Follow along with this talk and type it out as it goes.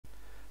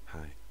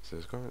So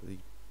it's currently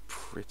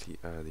pretty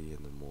early in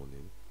the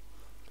morning,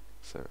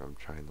 so I'm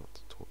trying not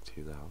to talk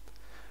too loud.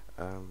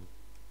 Um,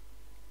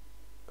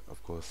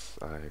 of course,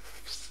 I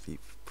sleep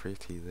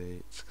pretty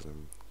late because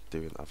I'm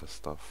doing other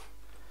stuff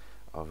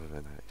other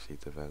than actually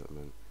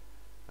development.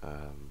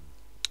 Um,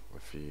 a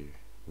few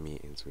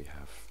meetings we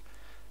have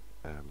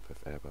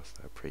with Airbus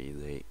that are pretty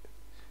late.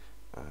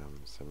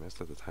 So most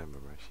of the time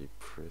I'm actually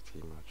pretty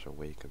much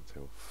awake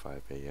until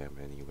 5 a.m.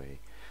 anyway,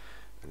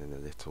 and then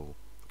a little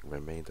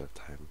remainder of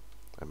time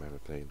I'm either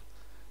playing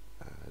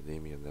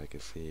Layman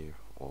Legacy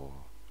or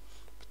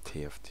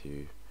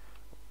TF2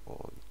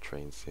 or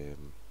Train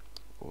Sim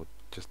or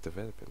just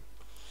developing.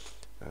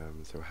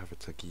 So I have a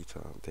Tagita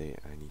update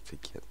I need to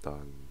get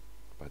done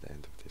by the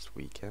end of this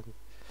weekend.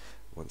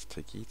 Once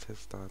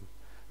Tagita's done,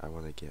 I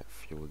want to get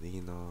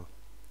Fiolina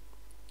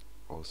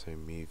also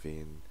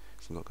moving.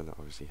 It's not going to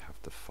obviously have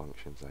the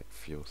functions like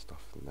fuel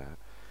stuff and that,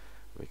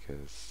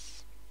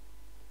 because,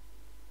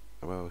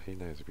 well, who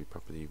knows, we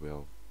probably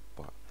will,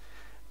 but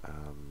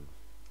um,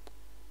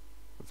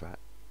 that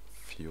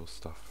fuel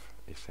stuff,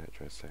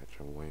 etc., etc.,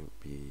 won't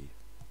be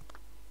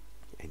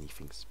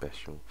anything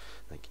special.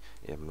 Like,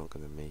 I'm not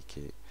going to make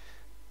it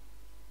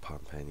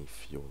pump any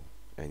fuel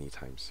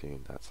anytime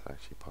soon. That's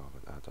actually part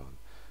of an add-on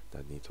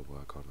that I need to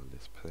work on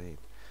this plane.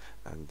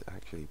 And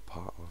actually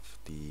part of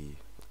the,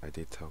 I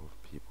did tell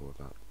people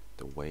about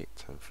the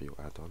weight and fuel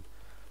add-on.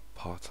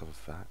 Part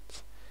of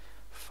that,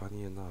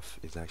 funny enough,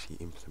 is actually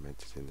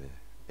implemented in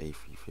the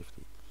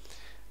A350.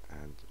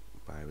 And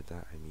by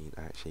that I mean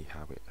actually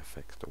how it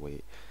affects the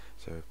weight.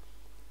 So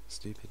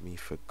stupid me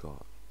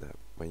forgot that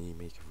when you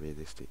make a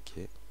realistic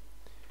kit,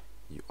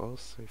 you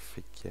also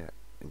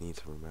need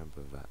to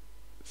remember that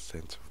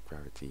center of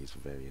gravity is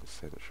very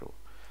essential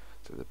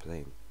to the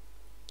plane.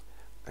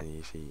 And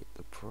you see,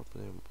 the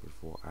problem with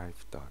what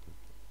I've done,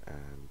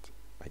 and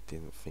I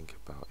didn't think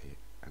about it,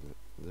 and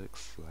it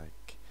looks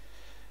like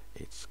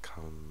it's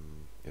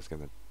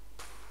gonna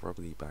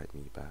probably bite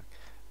me back,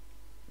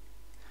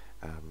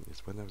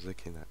 is when I was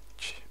looking at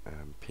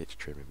pitch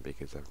trimming,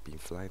 because I've been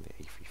flying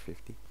the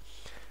A350,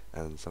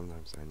 and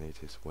sometimes I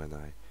notice when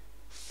I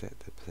set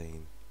the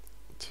plane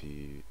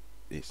to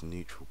its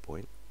neutral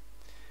point,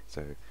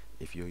 so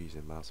if you're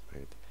using mouse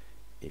mode,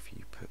 if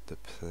you put the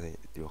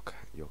your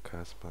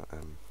cursor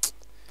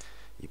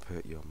you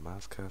put your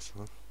mouse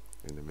cursor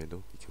in the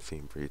middle, you can see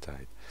in blue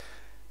tide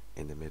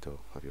in the middle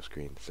of your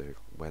screen, so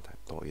where that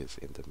dot is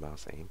in the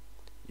mouse aim,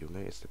 you'll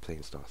notice the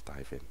plane starts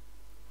diving.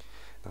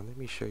 Now let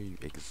me show you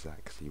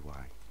exactly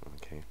why.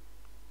 Okay,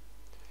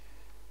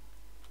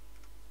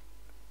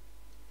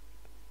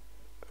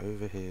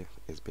 over here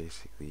is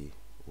basically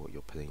what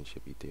your plane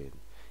should be doing.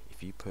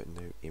 If you put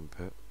no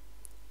input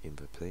in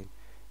the plane,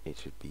 it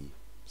should be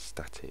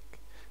static.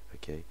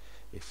 Okay,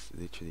 it's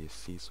literally a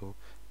seesaw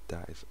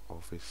that is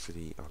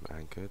obviously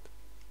unanchored.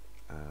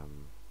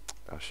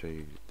 I'll show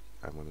you,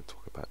 I want to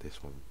talk about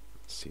this one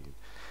soon,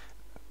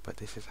 but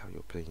this is how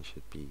your plane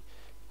should be.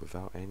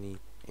 Without any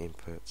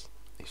inputs,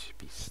 it should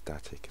be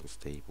static and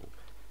stable.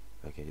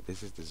 Okay,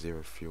 this is the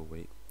zero fuel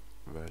weight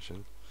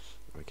version.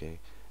 Okay,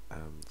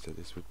 so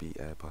this would be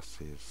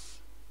Airbus's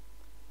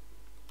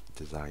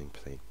design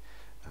plane.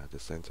 The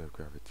center of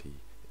gravity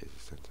is the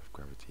center of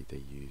gravity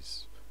they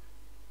use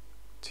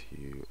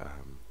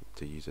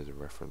to use as a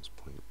reference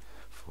point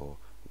for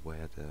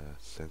where the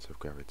center of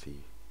gravity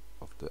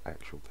of the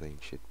actual plane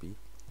should be.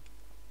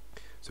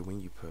 So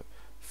when you put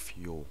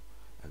fuel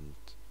and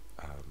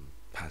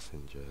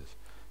passengers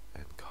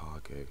and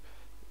cargo,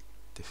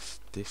 this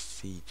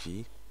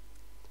CG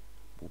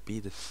will be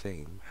the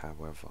same.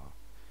 However,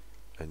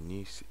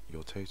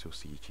 your total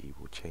CG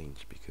will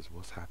change, because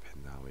what's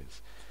happened now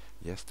is,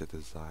 yes, the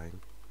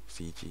design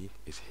CG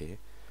is here.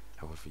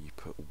 However, you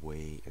put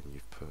weight and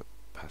you've put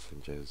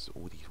passengers,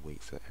 all these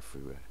weights are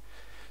everywhere.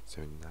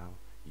 So now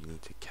you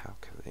need to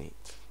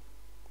calculate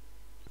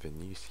the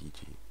new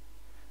CG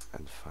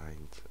and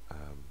find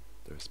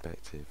the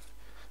respective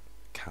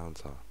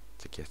counter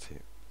to get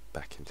it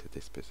back into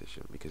this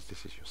position, because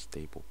this is your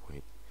stable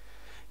point.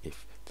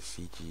 If the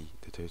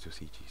total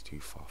CG is too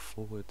far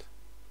forward,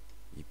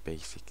 you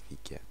basically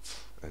get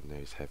a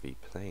nose heavy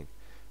plane,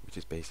 which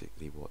is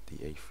basically what the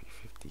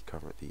A350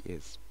 currently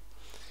is,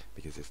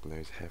 because it's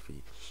nose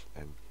heavy.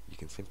 And you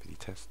can simply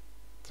test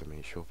to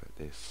make sure that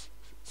this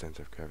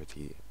center of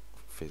gravity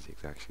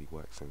physics actually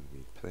works in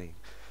the plane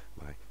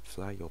by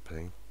fly your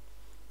plane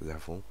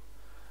level,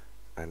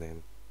 and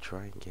then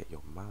try and get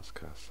your mouse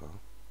cursor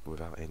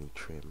without any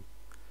trim.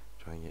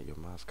 Try and get your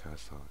mouse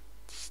cursor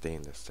to stay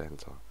in the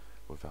center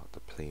without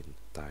the plane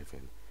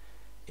diving.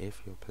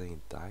 If your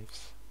plane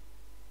dives,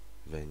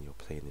 then your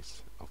plane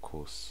is of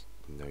course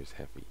nose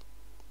heavy.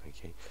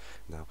 Okay,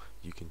 now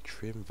you can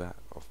trim that,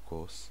 of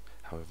course.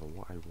 However,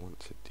 what I want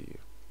to do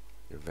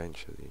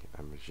eventually,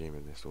 I'm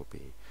assuming this will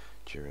be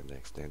during the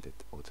extended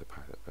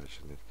autopilot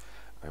version, is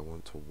I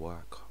want to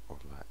work on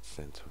that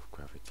center of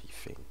gravity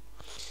thing,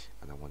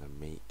 and I want to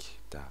make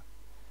that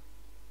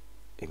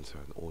into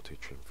an auto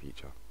trim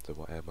feature. So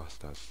what Airbus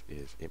does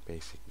is it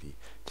basically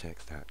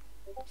checks that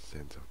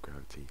center of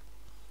gravity,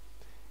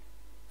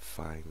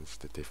 finds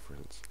the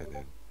difference and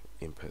then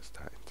inputs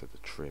that into the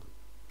trim.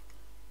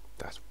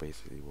 That's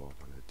basically what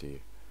I want to do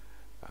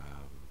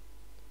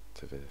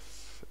to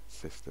this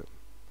system,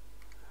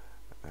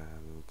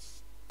 and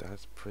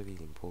that's pretty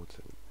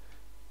important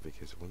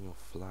because when you're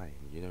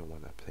flying you don't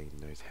want a plane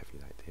nose heavy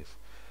like this.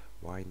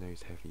 Why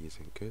nose heavy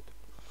isn't good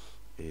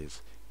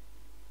is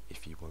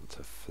if you want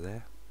to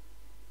flare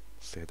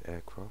said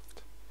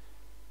aircraft,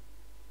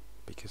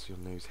 because your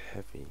nose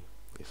heavy,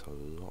 it's a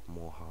lot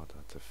more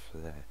harder to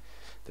flare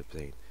the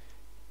plane.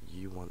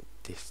 You want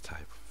this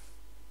type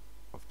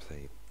of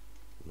plane,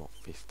 not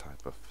this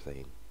type of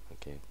plane,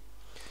 okay?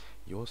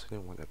 You also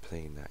don't want a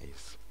plane that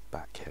is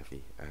back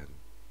heavy, and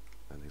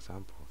an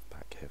example of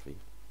back heavy.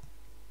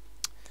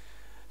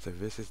 So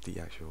this is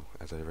the actual,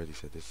 as I already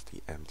said, this is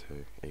the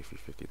MTO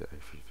A350, the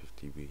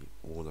A350 we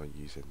all are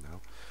using now.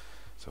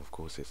 So of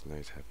course it's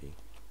nose heavy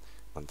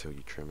until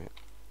you trim it.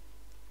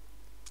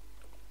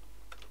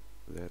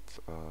 Let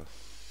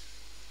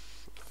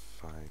us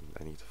find,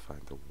 I need to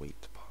find the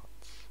weight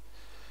parts.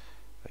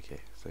 Okay,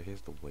 so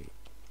here's the weight.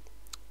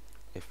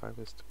 If I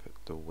was to put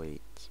the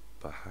weight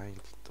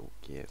behind the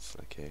gears,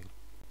 okay,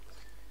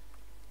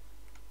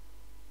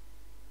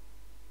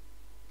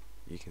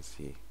 you can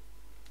see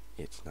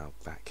it's now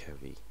back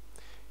heavy.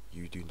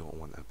 You do not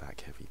want a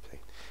back heavy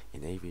plane.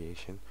 In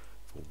aviation,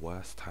 the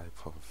worst type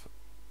of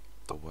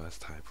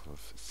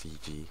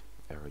CG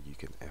error you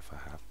can ever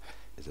have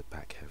is a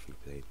back heavy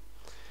plane.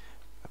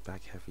 A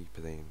back heavy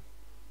plane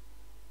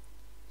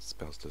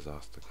spells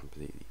disaster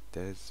completely.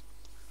 There's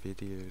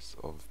videos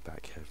of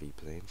back heavy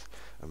planes.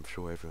 I'm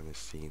sure everyone has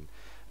seen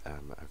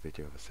a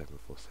video of a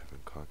 747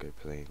 cargo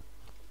plane,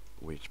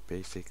 which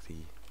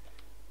basically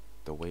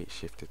the weight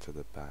shifted to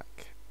the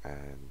back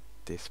and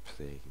this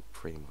plane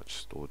pretty much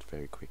stalled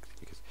very quickly,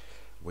 because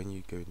when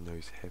you go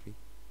nose heavy,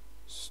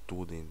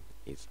 stalling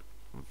is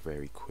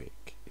very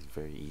quick. It's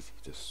very easy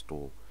to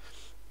stall.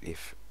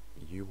 If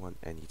you want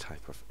any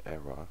type of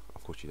error,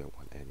 of course you don't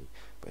want any,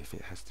 but if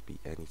it has to be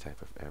any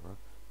type of error,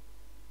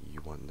 you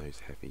want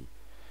nose heavy,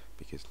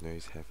 because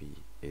nose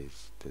heavy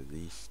is the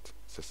least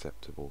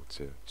susceptible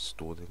to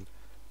stalling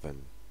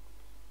than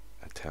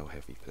a tail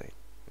heavy plane.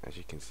 As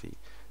you can see,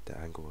 the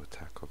angle of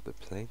attack of the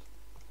plane,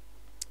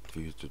 if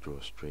you were to draw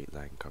a straight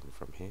line coming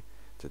from here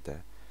to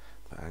there,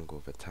 the angle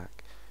of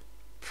attack,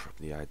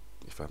 probably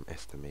if I'm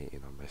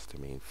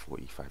estimating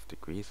 45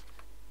 degrees.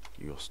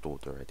 You're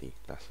stalled already.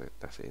 That's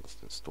an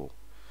instant stall.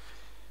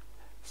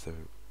 So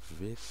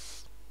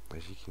this,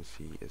 as you can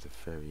see, is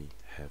a very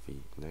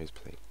heavy nose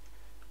plane.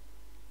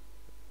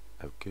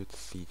 A good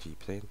CG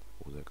plane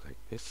will look like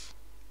this.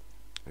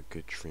 A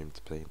good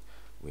trimmed plane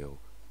will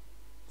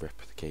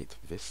replicate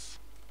this.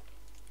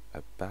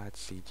 A bad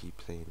CG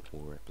plane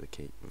will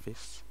replicate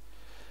this,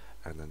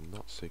 and a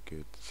not so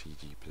good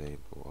CG plane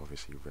will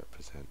obviously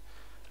represent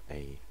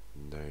a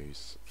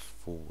nose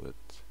forward.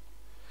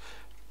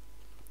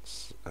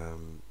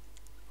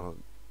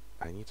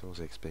 I need to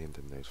also explain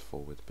the nose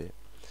forward bit.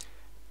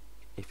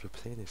 If your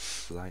plane is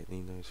slightly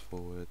nose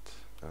forward,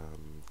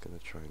 I'm gonna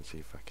try and see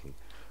if I can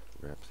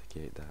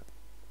replicate that.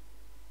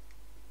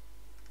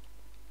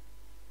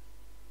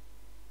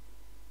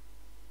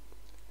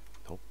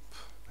 Nope,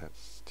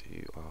 that's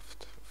too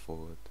aft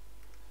forward.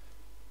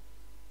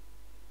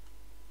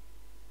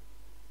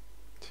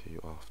 Too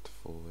aft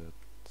forward.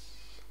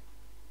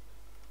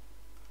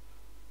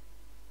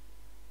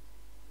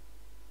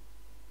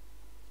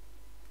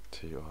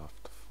 Too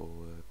aft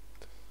forward.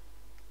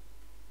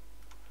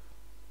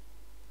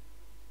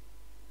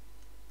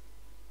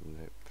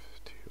 Nope,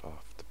 too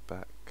aft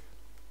back.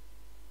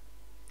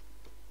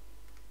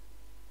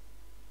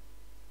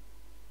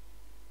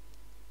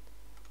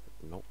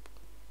 Nope.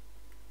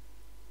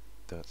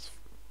 That's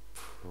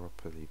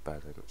properly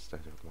balanced. I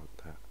don't want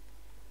that.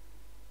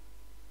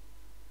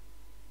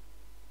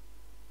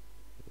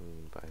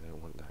 But I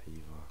don't want that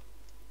either.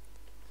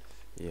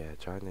 Yeah,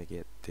 trying to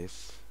get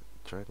this,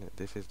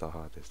 this is the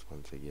hardest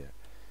one to get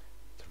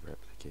to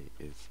replicate,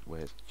 is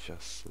where it's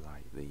just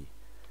slightly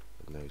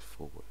the nose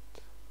forward.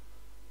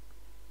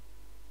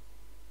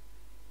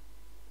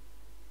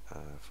 I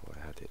thought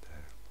I had it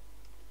there.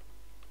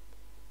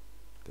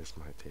 This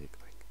might take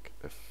like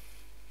a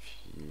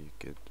few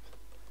good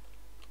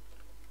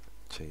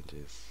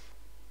changes.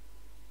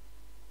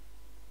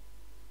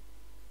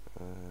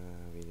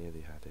 We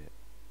nearly had it.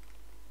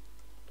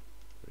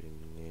 We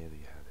nearly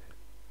had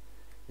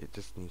it. It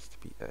just needs to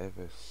be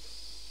ever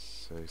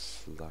so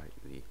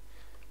slightly.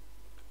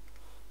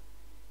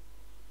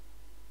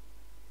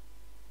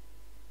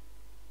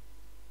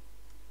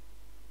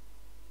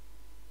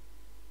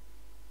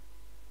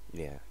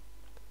 Yeah,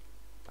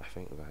 I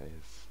think that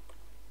is.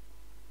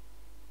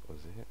 Was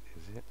it?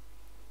 Is it?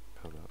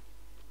 Hold up.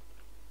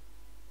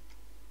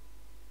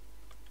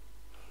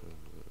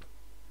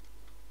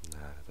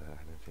 Nah,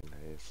 I don't think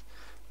that is.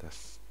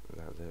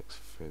 That looks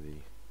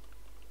fully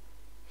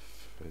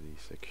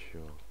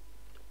secure.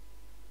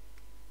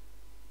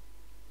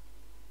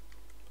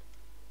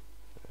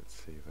 Let's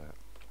see that.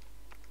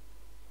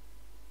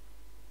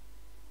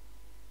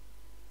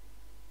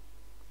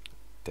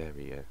 There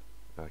we go.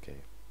 Okay.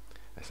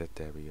 said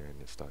there we go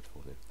and it started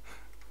falling.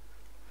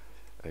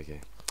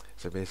 Okay,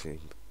 so basically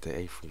the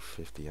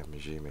A350, I'm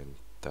assuming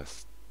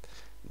that's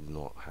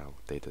not how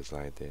they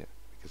designed it,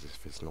 because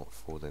if it's not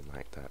falling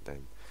like that,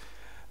 then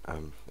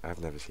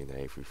I've never seen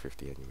an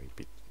A350 anyway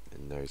be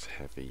nose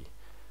heavy,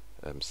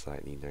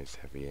 slightly nose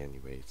heavy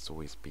anyway.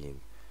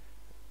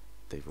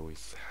 They've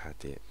always had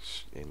it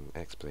in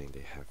X-plane.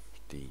 They have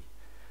the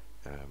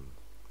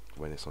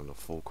when it's on a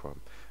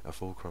fulcrum. A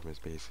fulcrum is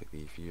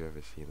basically, if you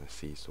ever seen a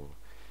seesaw,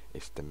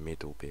 it's the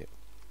middle bit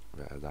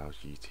that allows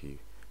you to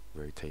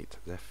rotate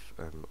left,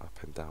 up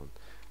and down.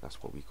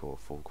 That's what we call a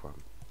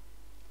fulcrum.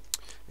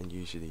 And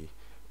usually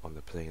on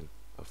the plane,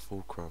 a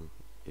fulcrum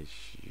is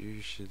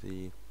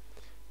usually,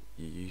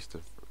 you use the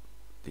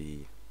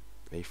the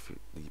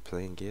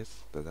plane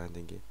gears, the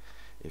landing gear.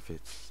 If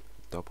it's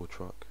double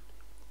truck,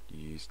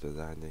 you use the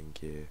landing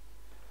gear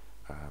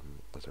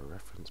as a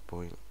reference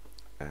point,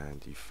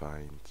 and you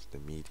find the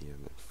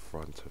median in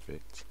front of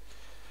it.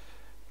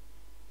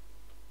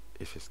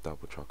 If it's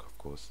double truck, of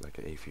course, like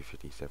an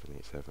A350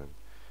 787,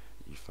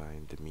 you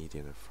find the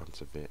median in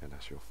front of it, and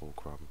that's your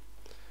fulcrum.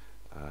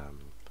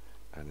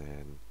 And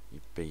then you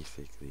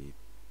basically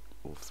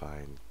will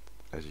find,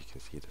 as you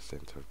can see, the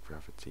center of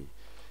gravity.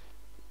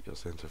 Your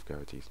center of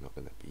gravity is not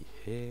going to be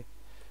here,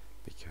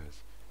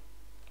 because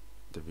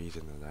the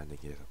reason the landing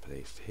gears are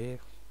placed here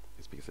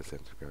is because the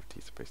center of gravity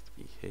is supposed to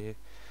be here,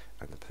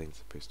 and the plane's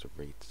supposed to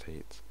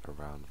rotate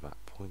around that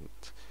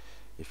point.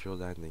 If your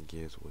landing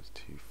gears was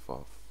too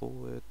far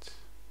forward,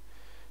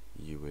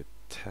 you would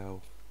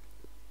tail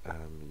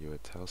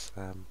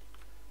slam,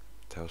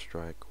 tail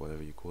strike,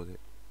 whatever you call it.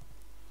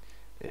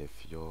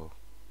 If your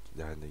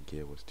landing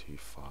gear was too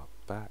far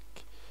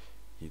back,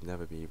 you'd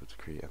never be able to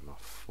create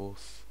enough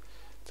force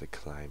to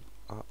climb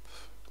up,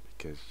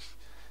 because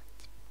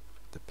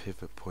the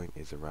pivot point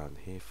is around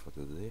here for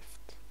the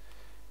lift,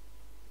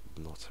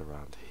 not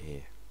around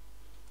here.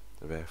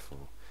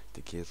 Therefore,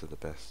 the gears are the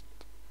best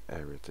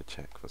area to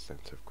check for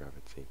center of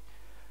gravity.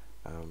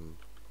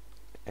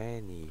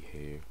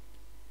 Anywho,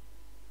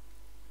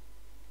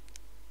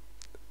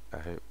 I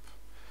hope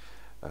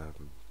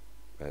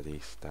at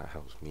least that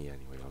helps me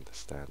anyway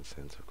understand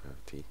center of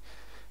gravity,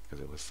 because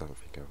it was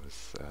something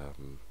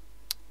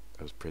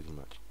I was pretty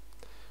much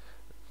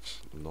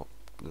not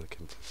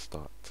looking to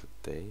start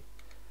today,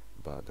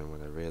 but then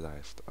when I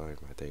realized, oh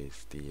my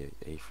days, the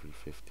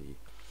A350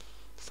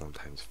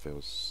 sometimes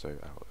feels so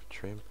out of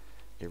trim,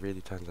 it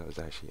really turns out it's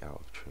actually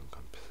out of trim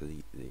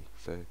completely.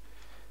 So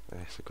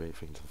that's a great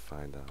thing to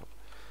find out,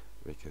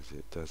 because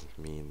it doesn't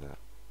mean that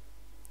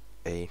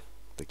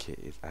the kit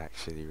is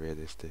actually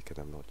realistic and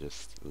I'm not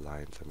just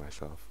lying to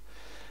myself,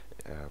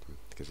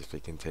 because if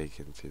it can take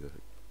into the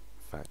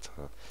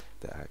factor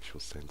the actual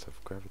center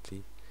of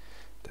gravity,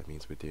 that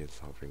means we're doing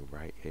something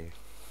right here.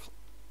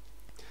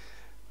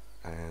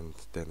 And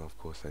then of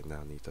course I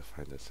now need to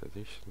find a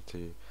solution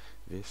to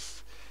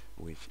this,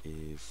 which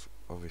is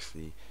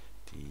obviously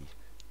the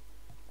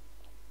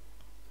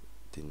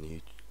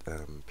new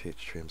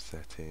pitch trim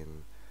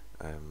setting.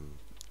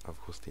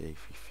 Of course the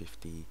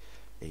A350,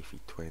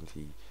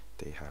 A320,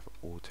 they have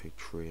auto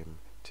trim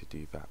to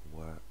do that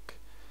work,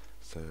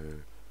 so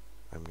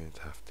I'm going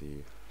to have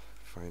to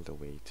find a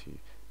way to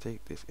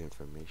take this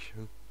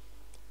information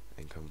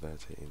and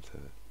convert it into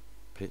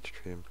pitch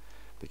trim,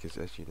 because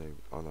as you know,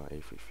 on our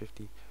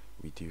A350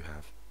 we do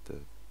have the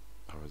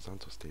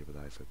horizontal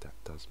stabilizer that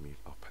does move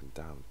up and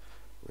down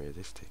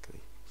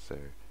realistically, so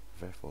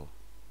therefore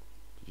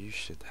you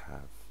should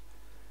have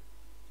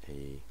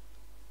a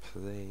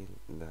plane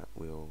that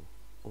will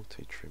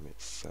auto trim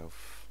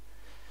itself,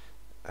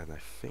 and I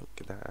think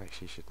that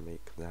actually should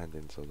make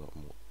landings a lot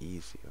more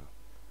easier.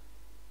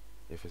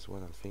 If it's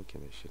what I'm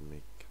thinking, it should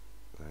make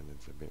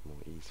landings a bit more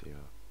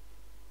easier,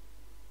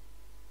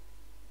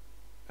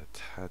 a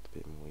tad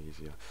bit more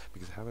easier,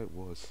 because how it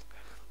was,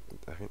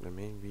 I think the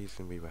main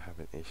reason we were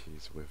having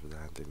issues with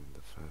landing in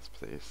the first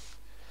place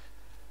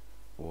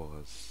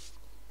was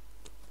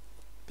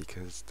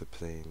because the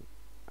plane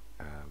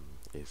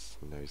is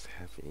nose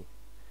heavy.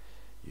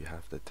 You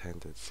have the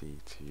tendency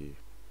to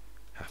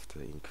have to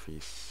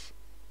increase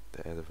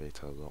the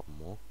elevator a lot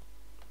more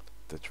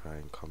to try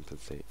and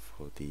compensate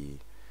for the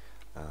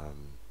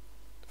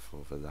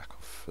lack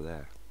of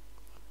flare,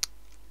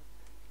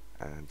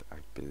 and I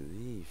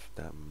believe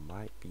that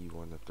might be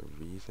one of the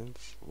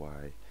reasons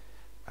why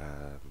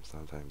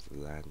sometimes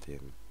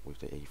landing with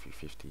the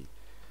A350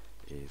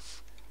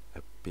 is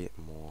a bit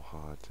more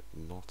hard,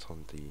 not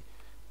on the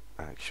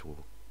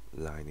actual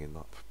lining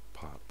up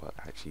part, but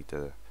actually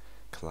the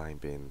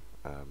climbing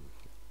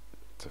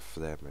to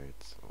flare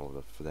modes, or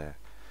the flare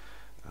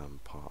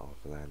part of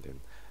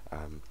landing.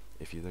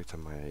 If you looked at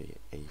my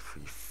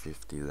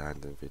A350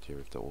 landing video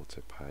with the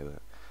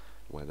autopilot,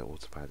 when the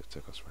autopilot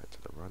took us right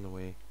to the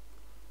runway,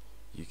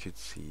 you could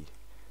see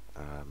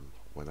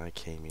when I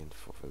came in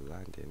for the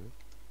landing,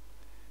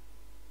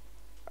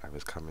 I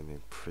was coming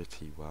in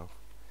pretty well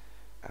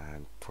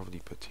and probably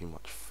put too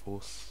much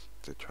force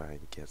to try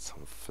and get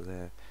some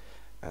flare,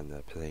 and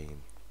the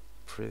plane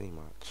pretty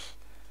much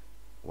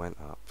went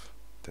up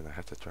then I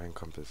had to try and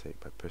compensate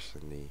by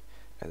pushing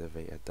the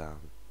elevator down,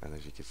 and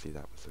as you can see,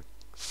 that was a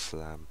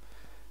slam.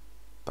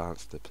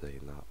 Bounced the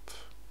plane up,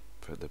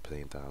 put the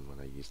plane down when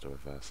I used the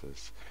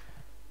reversers.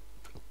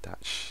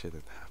 That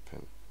shouldn't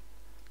happen,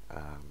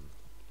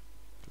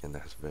 and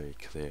that's very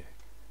clear.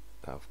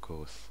 That, of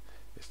course,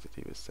 is to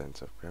do with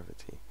center of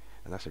gravity,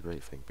 and that's a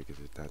great thing because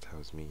that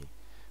tells me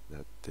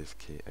that this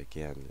kit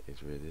again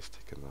is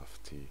realistic enough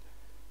to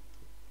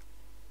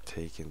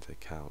take into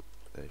account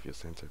that if your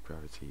center of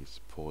gravity is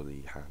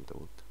poorly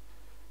handled,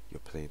 your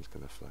plane's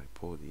gonna fly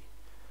poorly.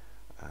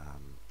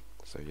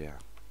 So yeah,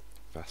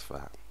 that's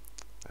that.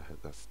 I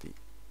hope that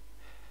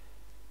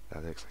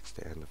looks like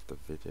the end of the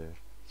video.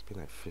 It's been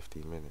like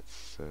 50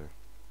 minutes, so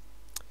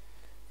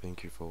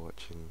thank you for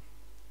watching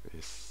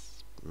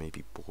this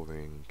maybe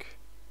boring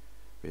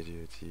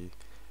video to you.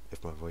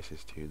 If my voice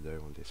is too low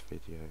on this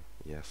video,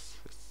 yes,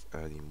 it's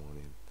early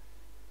morning.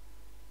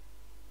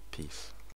 Peace.